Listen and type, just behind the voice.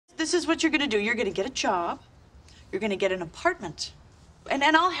this is what you're gonna do. You're gonna get a job. You're gonna get an apartment. And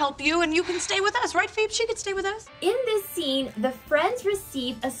then I'll help you and you can stay with us, right, Phoebe? She could stay with us. In this scene, the friends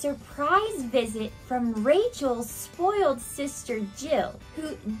receive a surprise visit from Rachel's spoiled sister Jill,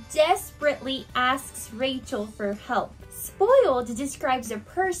 who desperately asks Rachel for help. Spoiled describes a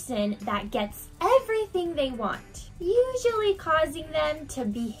person that gets everything they want, usually causing them to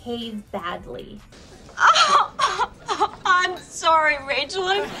behave badly. I'm sorry,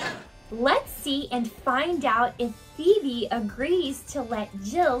 Rachel. Let's see and find out if Phoebe agrees to let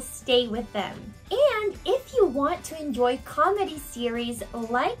Jill stay with them. And if you want to enjoy comedy series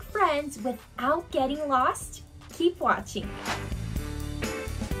like Friends without getting lost, keep watching.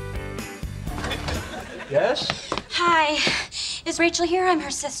 Yes? Hi. Is Rachel here? I'm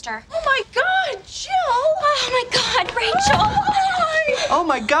her sister. Oh my God, Jill! Oh my God, Rachel! Hi! Oh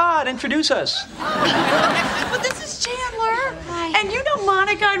my God, introduce us. Well, this is Chandler. Hi. And you know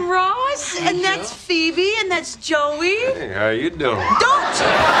Monica and Ross. And that's Phoebe, and that's Joey. Hey, how you doing? Don't!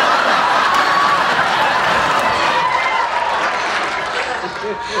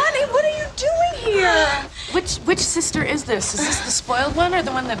 Honey, what are you doing here? Which sister is this? Is this the spoiled one or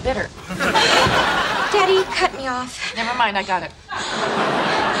the one that bit her? Daddy cut me off. Never mind, I got it.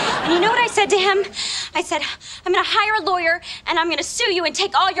 And you know what I said to him? I said, I'm gonna hire a lawyer and I'm gonna sue you and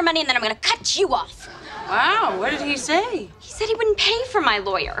take all your money and then I'm gonna cut you off. Wow, what did he say? He said he wouldn't pay for my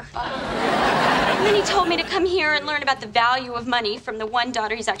lawyer. And then he told me to come here and learn about the value of money from the one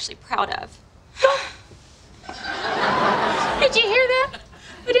daughter he's actually proud of. Did you hear that?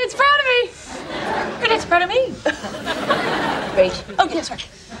 My dad's proud of me. Your dad's proud of me. Rach. Oh, yes, right.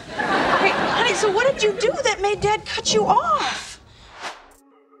 Wait, honey, so what did you do that made Dad cut you off?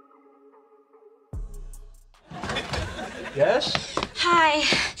 Yes? Hi.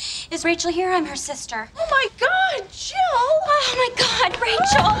 Is Rachel here? I'm her sister. Oh my God, Jill! Oh my God,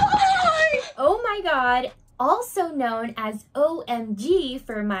 Rachel! Hi! Oh my God, also known as OMG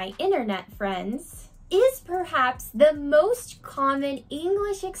for my internet friends, is perhaps the most common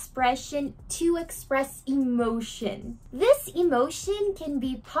English expression to express emotion. This emotion can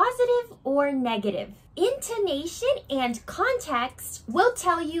be positive or negative. Intonation and context will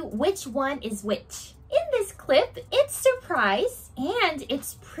tell you which one is which. In this clip, it's surprise and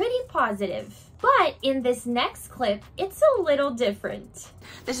it's pretty positive. But in this next clip, it's a little different.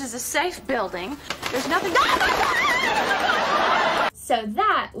 This is a safe building. There's nothing. So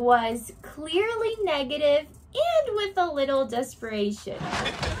that was clearly negative and with a little desperation.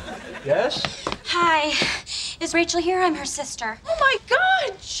 Yes? Hi. Is Rachel here? I'm her sister. Oh my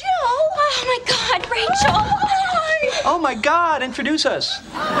God, Jill! Oh my God, Rachel! Hi! Oh my God, introduce us.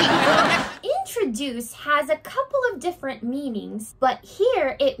 Introduce has a couple of different meanings, but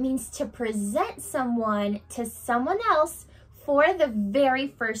here it means to present someone to someone else for the very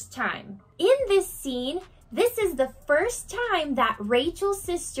first time. In this scene, this is the first time that Rachel's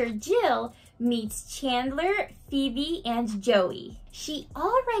sister Jill meets Chandler, Phoebe, and Joey. She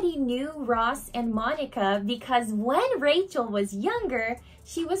already knew Ross and Monica because when Rachel was younger,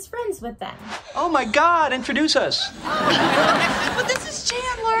 she was friends with them. Oh my God, introduce us. Well, this is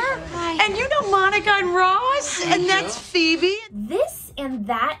Chandler. Hi. And you know Monica and Ross. And that's Phoebe. This and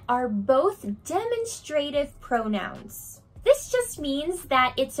that are both demonstrative pronouns. This just means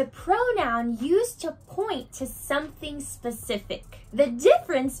that it's a pronoun used to point to something specific. The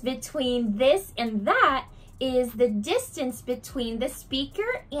difference between this and that is the distance between the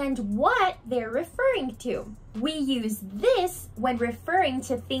speaker and what they're referring to. We use this when referring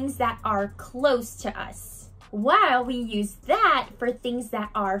to things that are close to us, while we use that for things that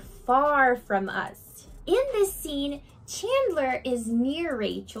are far from us. In this scene, Chandler is near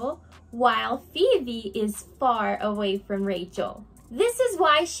Rachel, while Phoebe is far away from Rachel. This is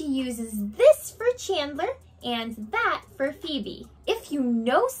why she uses this for Chandler and that for Phoebe. If you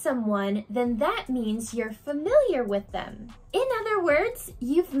know someone, then that means you're familiar with them. In other words,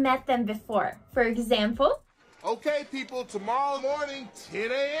 you've met them before. For example, okay, people, tomorrow morning,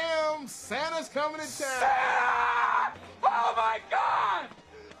 10 a.m., Santa's coming to town. Santa! Oh my God!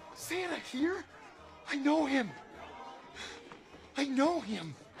 Santa here? I know him. I know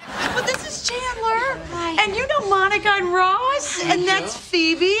him. Well, this is Chandler. Hi. And you know Monica and Ross. And that's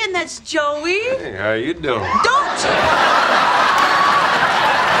Phoebe, and that's Joey. Hey, how you doing? Don't!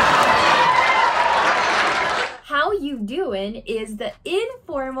 how you doing is the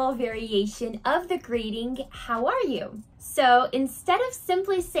informal variation of the greeting, how are you? So instead of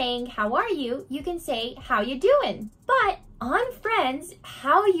simply saying, how are you, you can say, how you doing? But on Friends,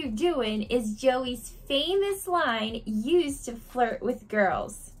 how you doing is Joey's famous line used to flirt with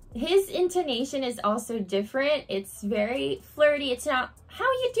girls. His intonation is also different. It's very flirty. It's not, how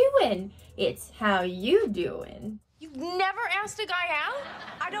you doing? It's, how you doing? You've never asked a guy out?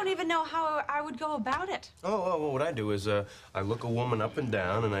 I don't even know how I would go about it. Oh, well, what I do is I look a woman up and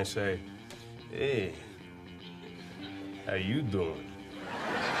down and I say, hey, how you doing?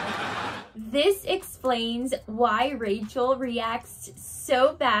 This explains why Rachel reacts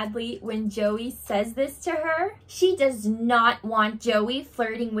so badly when Joey says this to her. She does not want Joey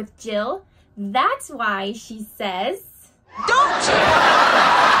flirting with Jill. That's why she says, Don't!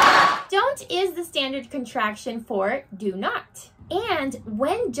 Don't is the standard contraction for do not. And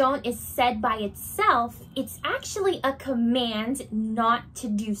when don't is said by itself, it's actually a command not to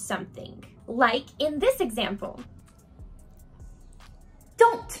do something. Like in this example.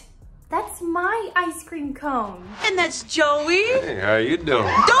 Don't! That's my ice cream cone. And that's Joey. Hey, how you doing?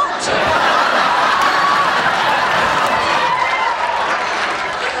 Don't!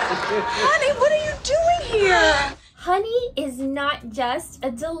 Honey, what are you doing here? Honey is not just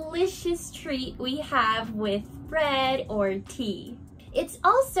a delicious treat we have with bread or tea. It's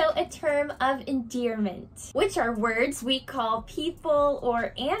also a term of endearment, which are words we call people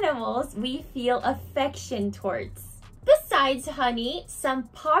or animals we feel affection towards. Besides honey, some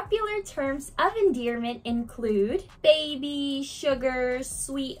popular terms of endearment include baby, sugar,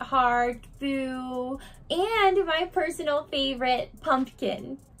 sweetheart, boo, and my personal favorite,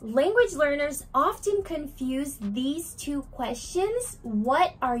 pumpkin. Language learners often confuse these two questions,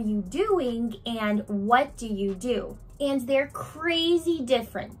 what are you doing and what do you do? And they're crazy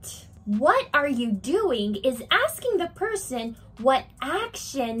different. What are you doing is asking the person what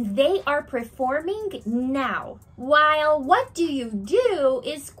action they are performing now, while what do you do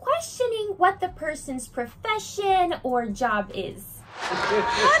is questioning what the person's profession or job is.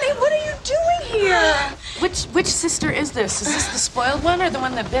 Honey, what are you doing here? Which sister is this? Is this the spoiled one or the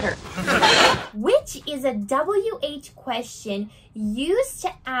one that bit her? Which is a WH question used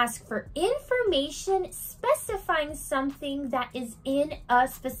to ask for information specifying something that is in a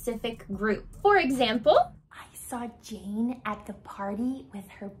specific group. For example, I saw Jane at the party with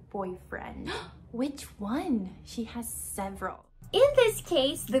her boyfriend. Which one? She has several. In this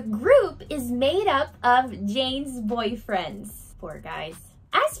case, the group is made up of Jane's boyfriends. Poor guys.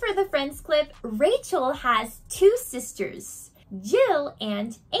 As for the Friends clip, Rachel has two sisters, Jill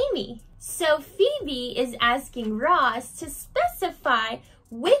and Amy. So Phoebe is asking Ross to specify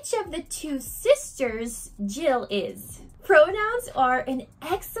which of the two sisters Jill is. Pronouns are an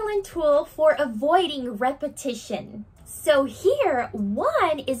excellent tool for avoiding repetition. So here,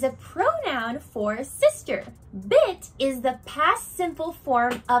 one is a pronoun for sister. Bit is the past simple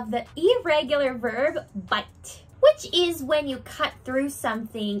form of the irregular verb bite, which is when you cut through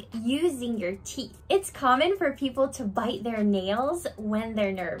something using your teeth. It's common for people to bite their nails when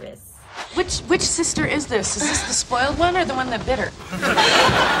they're nervous. Which sister is this? Is this the spoiled one or the one that bit her?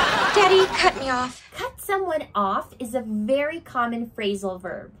 Daddy, cut me off. Cut someone off is a very common phrasal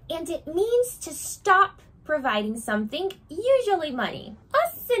verb, and it means to stop providing something, usually money.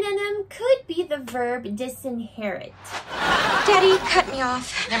 A synonym could be the verb disinherit. Daddy, cut me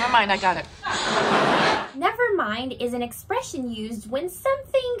off. Never mind, I got it. Never mind is an expression used when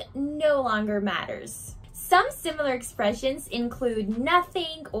something no longer matters. Some similar expressions include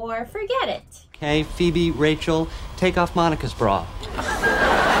nothing or forget it. Okay, Phoebe, Rachel, take off Monica's bra. All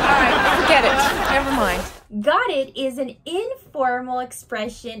right, forget it. Never mind. Got it is an informal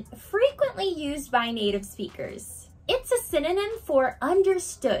expression frequently used by native speakers. It's a synonym for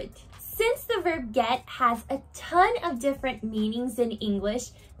understood. Since the verb get has a ton of different meanings in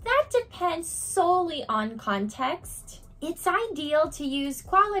English, that depends solely on context. It's ideal to use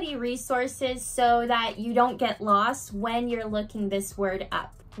quality resources so that you don't get lost when you're looking this word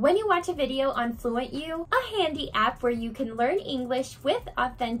up. When you watch a video on FluentU, a handy app where you can learn English with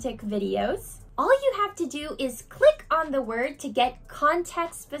authentic videos, all you have to do is click on the word to get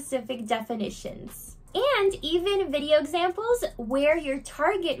context-specific definitions, and even video examples where your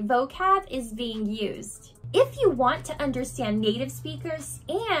target vocab is being used. If you want to understand native speakers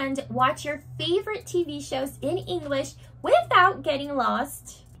and watch your favorite TV shows in English without getting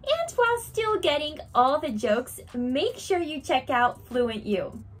lost, and while still getting all the jokes, make sure you check out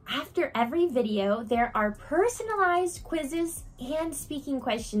FluentU. After every video, there are personalized quizzes and speaking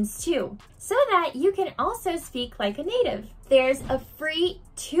questions too, so that you can also speak like a native. There's a free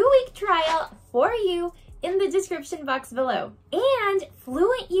 2-week trial for you in the description box below. And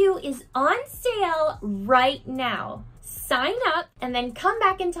FluentU is on sale right now. Sign up and then come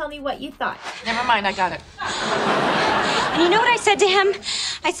back and tell me what you thought. Never mind, I got it. And you know what I said to him?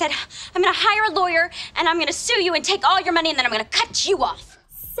 I said, I'm gonna hire a lawyer and I'm gonna sue you and take all your money and then I'm gonna cut you off.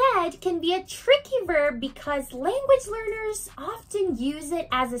 said can be a tricky verb because language learners often use it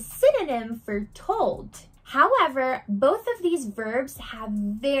as a synonym for told. However, both of these verbs have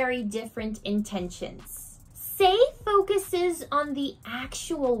very different intentions. Say focuses on the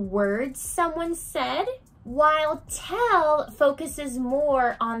actual words someone said, while tell focuses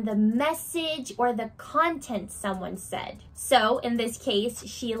more on the message or the content someone said. So in this case,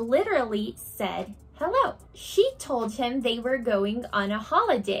 she literally said hello. She told him they were going on a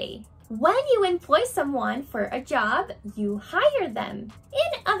holiday. When you employ someone for a job, you hire them.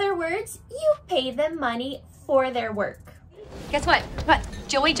 In other words, you pay them money for their work. Guess what? What?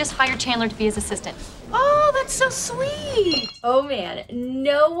 Joey just hired Chandler to be his assistant. Oh, that's so sweet. Oh man,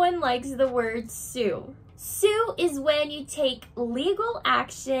 no one likes the word sue. Sue is when you take legal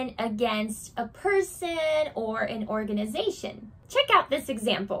action against a person or an organization. Check out this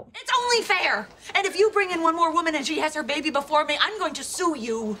example. It's only fair. And if you bring in one more woman and she has her baby before me, I'm going to sue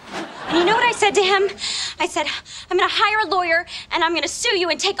you. And you know what I said to him? I said, I'm gonna hire a lawyer and I'm gonna sue you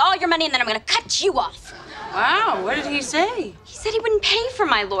and take all your money and then I'm gonna cut you off. Wow, what did he say? He said he wouldn't pay for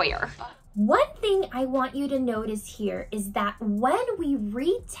my lawyer. One thing I want you to notice here is that when we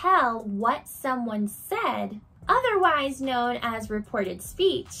retell what someone said, otherwise known as reported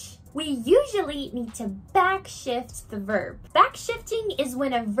speech, we usually need to backshift the verb. Backshifting is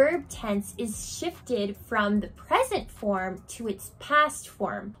when a verb tense is shifted from the present form to its past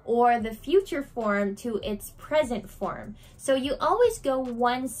form, or the future form to its present form. So you always go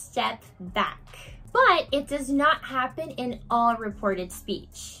one step back. But it does not happen in all reported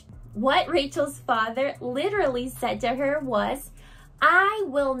speech. What Rachel's father literally said to her was, I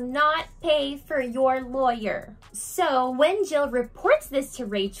will not pay for your lawyer. So when Jill reports this to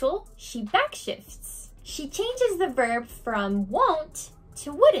Rachel, she backshifts. She changes the verb from won't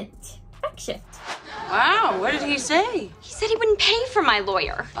to wouldn't. Backshift. Wow, what did he say? He said he wouldn't pay for my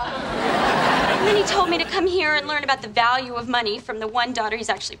lawyer. And then he told me to come here and learn about the value of money from the one daughter he's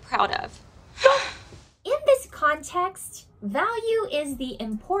actually proud of. In this context, value is the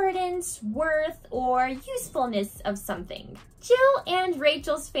importance, worth, or usefulness of something. Jill and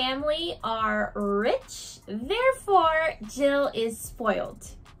Rachel's family are rich, therefore Jill is spoiled.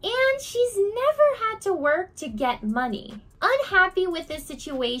 And she's never had to work to get money. Unhappy with this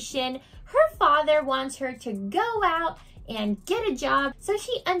situation, her father wants her to go out and get a job so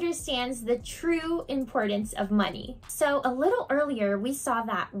she understands the true importance of money. So a little earlier, we saw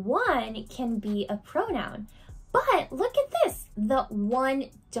that one can be a pronoun. But look at this, the one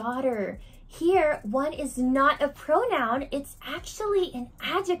daughter. Here, one is not a pronoun, it's actually an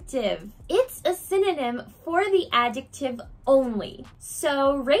adjective. It's a synonym for the adjective only.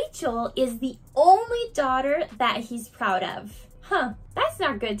 So Rachel is the only daughter that he's proud of. Huh, that's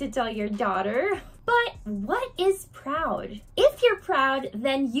not good to tell your daughter. But what is proud? If you're proud,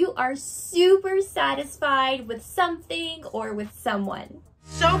 then you are super satisfied with something or with someone.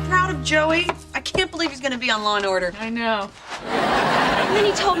 So proud of Joey. I can't believe he's going to be on Law & Order. I know. And then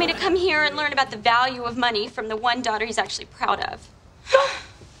he told me to come here and learn about the value of money from the one daughter he's actually proud of.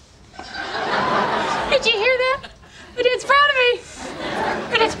 Did you hear that? My dad's proud of me.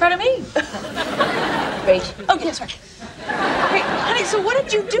 My dad's proud of me. Rach. Oh, yes, right. Wait, honey, so what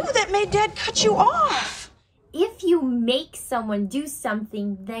did you do that made Dad cut you off? If you make someone do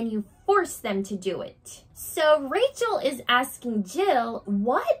something, then you force them to do it. So Rachel is asking Jill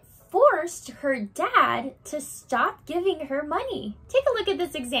what forced her dad to stop giving her money. Take a look at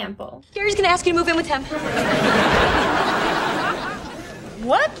this example. Gary's gonna ask you to move in with him.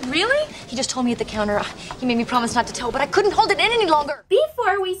 What? Really? He just told me at the counter. He made me promise not to tell, but I couldn't hold it in any longer.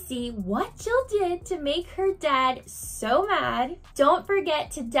 Before we see what Jill did to make her dad so mad, don't forget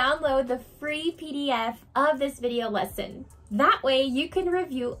to download the free PDF of this video lesson. That way you can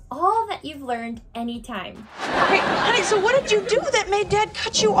review all that you've learned anytime. Wait, honey, so what did you do that made Dad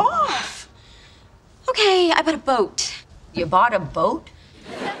cut you off? Okay, I bought a boat. You bought a boat?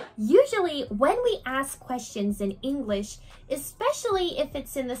 Usually, when we ask questions in English, especially if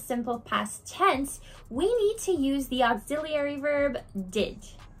it's in the simple past tense, we need to use the auxiliary verb did,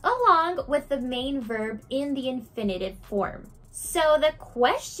 along with the main verb in the infinitive form. So the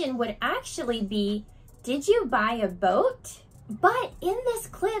question would actually be, did you buy a boat? But in this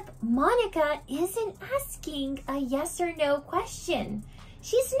clip, Monica isn't asking a yes or no question.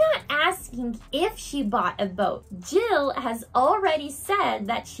 She's not asking if she bought a boat. Jill has already said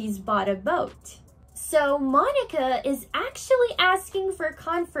that she's bought a boat. So Monica is actually asking for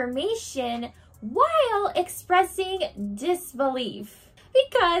confirmation while expressing disbelief.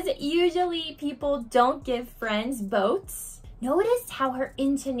 Because usually people don't give friends boats. Notice how her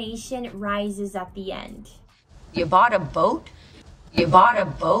intonation rises at the end. You bought a boat? You bought a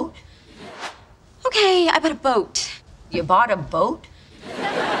boat? Okay, I bought a boat. You bought a boat?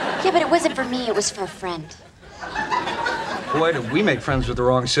 Yeah, but it wasn't for me, it was for a friend. Boy, did we make friends with the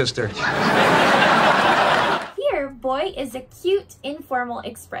wrong sister. Here, boy is a cute informal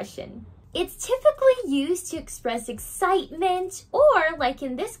expression. It's typically used to express excitement or, like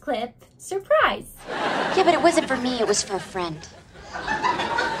in this clip, surprise. Yeah, but it wasn't for me, it was for a friend.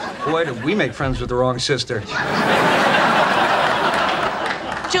 Boy, did we make friends with the wrong sister.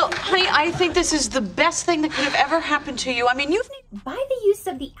 Jill, honey, I think this is the best thing that could have ever happened to you. I mean, By the use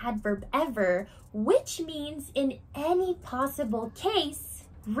of the adverb ever, which means in any possible case,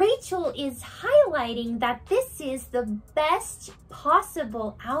 Rachel is highlighting that this is the best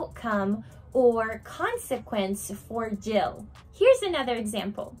possible outcome or consequence for Jill. Here's another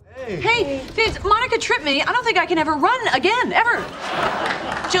example. Hey, Pheobe, Monica tripped me. I don't think I can ever run again, ever.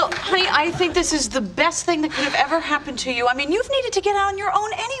 Jill, honey, I think this is the best thing that could have ever happened to you. I mean, you've needed to get out on your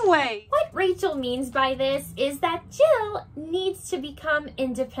own anyway. What Rachel means by this is that Jill needs to become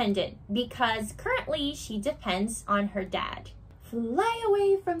independent because currently she depends on her dad. Fly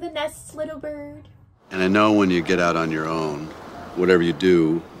away from the nest, little bird. And I know when you get out on your own, whatever you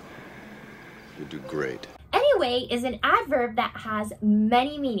do, you'll do great. Anyway is an adverb that has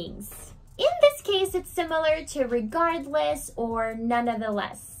many meanings. In this case, it's similar to regardless or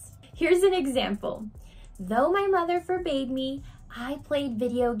nonetheless. Here's an example. Though my mother forbade me, I played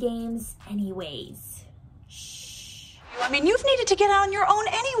video games anyways. I mean, you've needed to get out on your own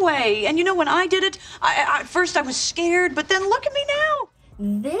anyway. And you know, when I did it, at first I was scared, but then look at me now.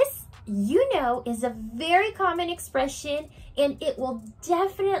 This, you know, is a very common expression, and it will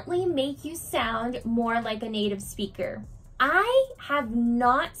definitely make you sound more like a native speaker. I have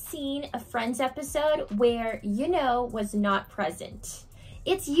not seen a Friends episode where you know was not present.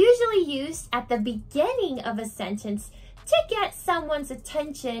 It's usually used at the beginning of a sentence to get someone's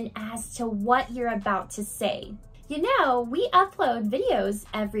attention as to what you're about to say. You know, we upload videos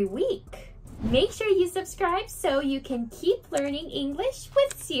every week. Make sure you subscribe so you can keep learning English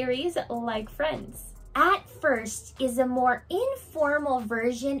with series like Friends. At first is a more informal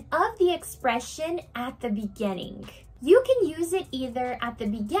version of the expression at the beginning. You can use it either at the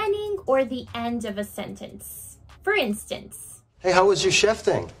beginning or the end of a sentence. For instance, hey, how was your chef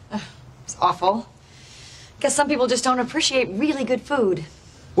thing? It's awful. Guess some people just don't appreciate really good food.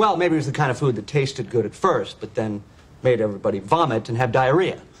 Well, maybe it was the kind of food that tasted good at first, but then made everybody vomit and have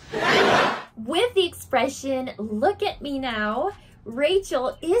diarrhea. with the expression, "look at me now,"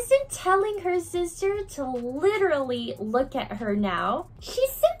 Rachel isn't telling her sister to literally look at her now. She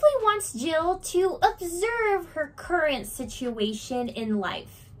simply wants Jill to observe her current situation in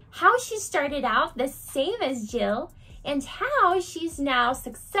life. How she started out the same as Jill, and how she's now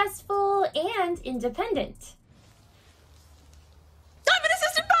successful and independent. I'm an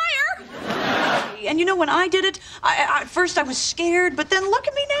assistant buyer! And you know, when I did it, at first I was scared, but then look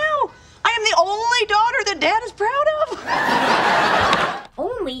at me now. I am the only daughter that Dad is proud of.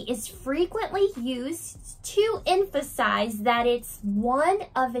 Only is frequently used to emphasize that it's one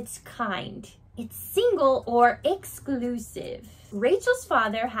of its kind. It's single or exclusive. Rachel's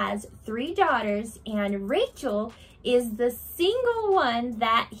father has 3 daughters, and Rachel is the single one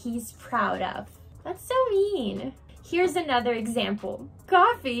that he's proud of. That's so mean. Here's another example.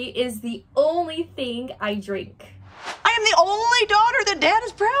 Coffee is the only thing I drink. I am the only daughter that Dad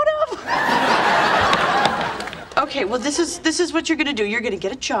is proud of. Okay, well, this is what you're gonna do. You're gonna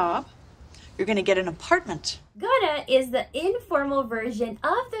get a job. You're gonna get an apartment. Gonna is the informal version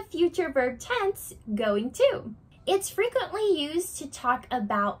of the future verb tense, going to. It's frequently used to talk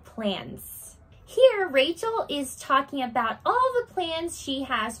about plans. Here, Rachel is talking about all the plans she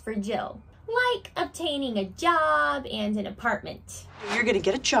has for Jill, like obtaining a job and an apartment. You're gonna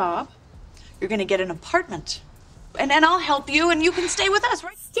get a job. You're gonna get an apartment. And I'll help you, and you can stay with us,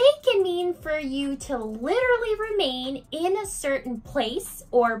 right? Stay can mean for you to literally remain in a certain place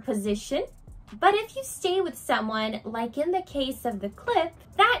or position. But if you stay with someone, like in the case of the clip,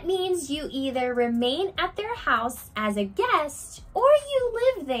 that means you either remain at their house as a guest or you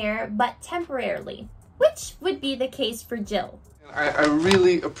live there but temporarily, which would be the case for Jill. I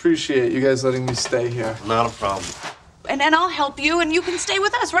really appreciate you guys letting me stay here. Not a problem. And I'll help you, and you can stay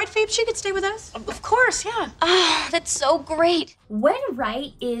with us, right, Pheobe? She could stay with us. Of course, yeah. Oh, that's so great. When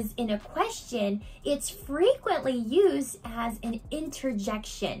right is in a question, it's frequently used as an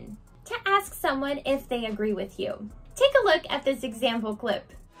interjection to ask someone if they agree with you. Take a look at this example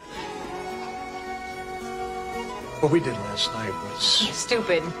clip. What we did last night was...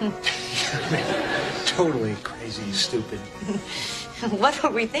 Stupid. totally crazy stupid. What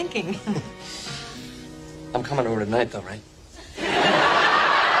were we thinking? I'm coming over tonight, though, right?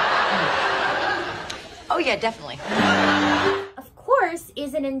 yeah, definitely. Of course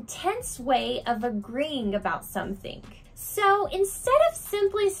is an intense way of agreeing about something. So instead of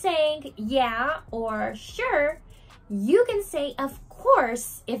simply saying yeah or sure, you can say of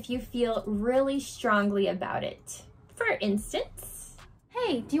course if you feel really strongly about it. For instance,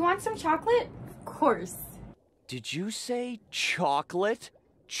 hey, do you want some chocolate? Of course. Did you say chocolate?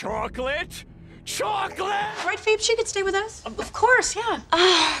 Chocolate? Chocolate! Right, Phoebe? She could stay with us? Of course, yeah.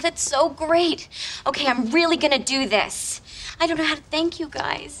 Oh, that's so great. Okay, I'm really gonna do this. I don't know how to thank you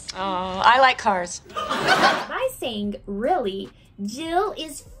guys. Oh, I like cars. by saying really, Jill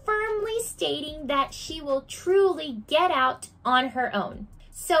is firmly stating that she will truly get out on her own.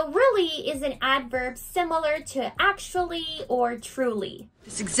 So really is an adverb similar to actually or truly.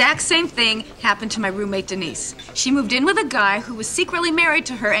 This exact same thing happened to my roommate Denise. She moved in with a guy who was secretly married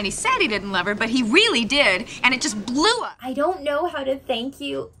to her, and he said he didn't love her, but he really did, and it just blew up. I don't know how to thank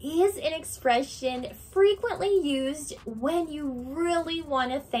you is an expression frequently used when you really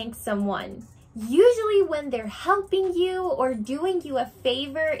want to thank someone. Usually when they're helping you or doing you a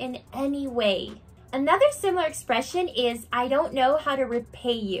favor in any way. Another similar expression is I don't know how to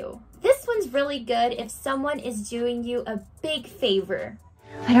repay you. This one's really good if someone is doing you a big favor.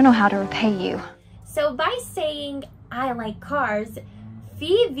 I don't know how to repay you. So by saying I like cars,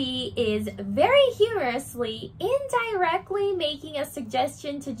 Phoebe is very humorously, indirectly making a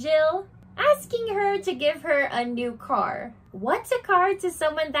suggestion to Jill, asking her to give her a new car. What's a car to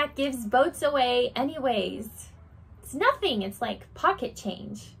someone that gives boats away anyways? It's nothing, it's like pocket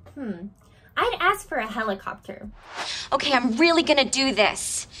change. I'd ask for a helicopter. Okay, I'm really gonna do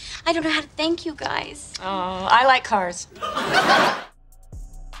this. I don't know how to thank you guys. Oh, I like cars.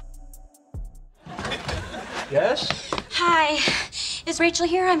 Yes? Hi. Is Rachel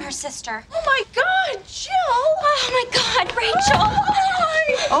here? I'm her sister. Oh my God, Jill! Oh my God, Rachel!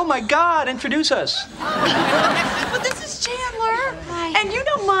 Hi! Oh my God, introduce us. Well, this is Chandler. Hi. And you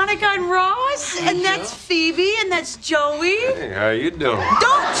know Monica and Ross. And that's Phoebe, and that's Joey. Hey, how you doing?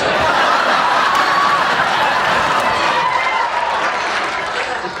 Don't!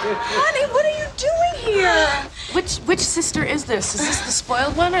 Honey, what are you doing here? Which sister is this? Is this the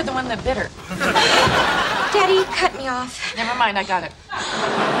spoiled one or the one that bit her? Daddy cut me off. Never mind, I got it.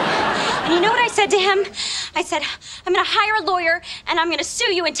 And you know what I said to him? I said, I'm gonna hire a lawyer, and I'm gonna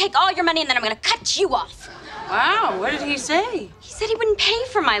sue you and take all your money, and then I'm gonna cut you off. Wow, what did he say? He said he wouldn't pay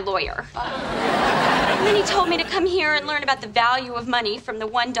for my lawyer. And then he told me to come here and learn about the value of money from the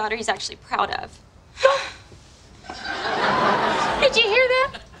one daughter he's actually proud of. Did you hear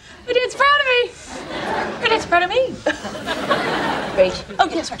that? My dad's proud of me. My dad's proud of me. Rachel. Oh,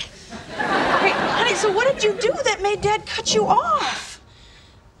 yes, right. Wait, honey, so what did you do that made Dad cut you off?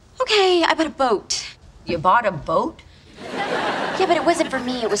 Okay, I bought a boat. You bought a boat? Yeah, but it wasn't for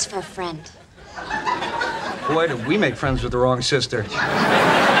me, it was for a friend. Boy, did we make friends with the wrong sister.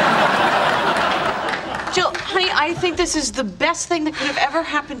 Jill, honey, I think this is the best thing that could have ever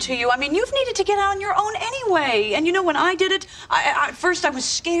happened to you. I mean, you've needed to get out on your own anyway. And you know, when I did it, at first I was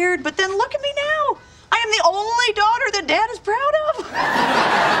scared, but then look at me now. I am the only daughter that Dad is proud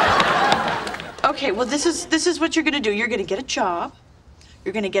of. Okay, well, this is what you're gonna do. You're gonna get a job.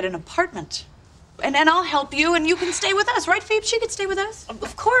 You're gonna get an apartment. And I'll help you, and you can stay with us, right, Phoebe? She could stay with us.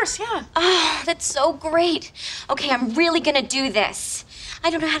 Of course, yeah. Oh, that's so great. Okay, I'm really gonna do this. I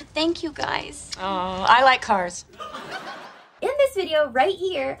don't know how to thank you guys. Oh, I like cars. In this video right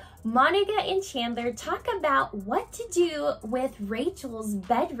here, Monica and Chandler talk about what to do with Rachel's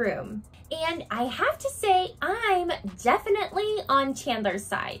bedroom. And I have to say, I'm definitely on Chandler's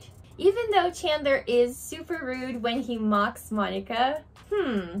side. Even though Chandler is super rude when he mocks Monica.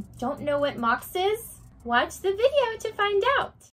 Don't know what mocks is? Watch the video to find out.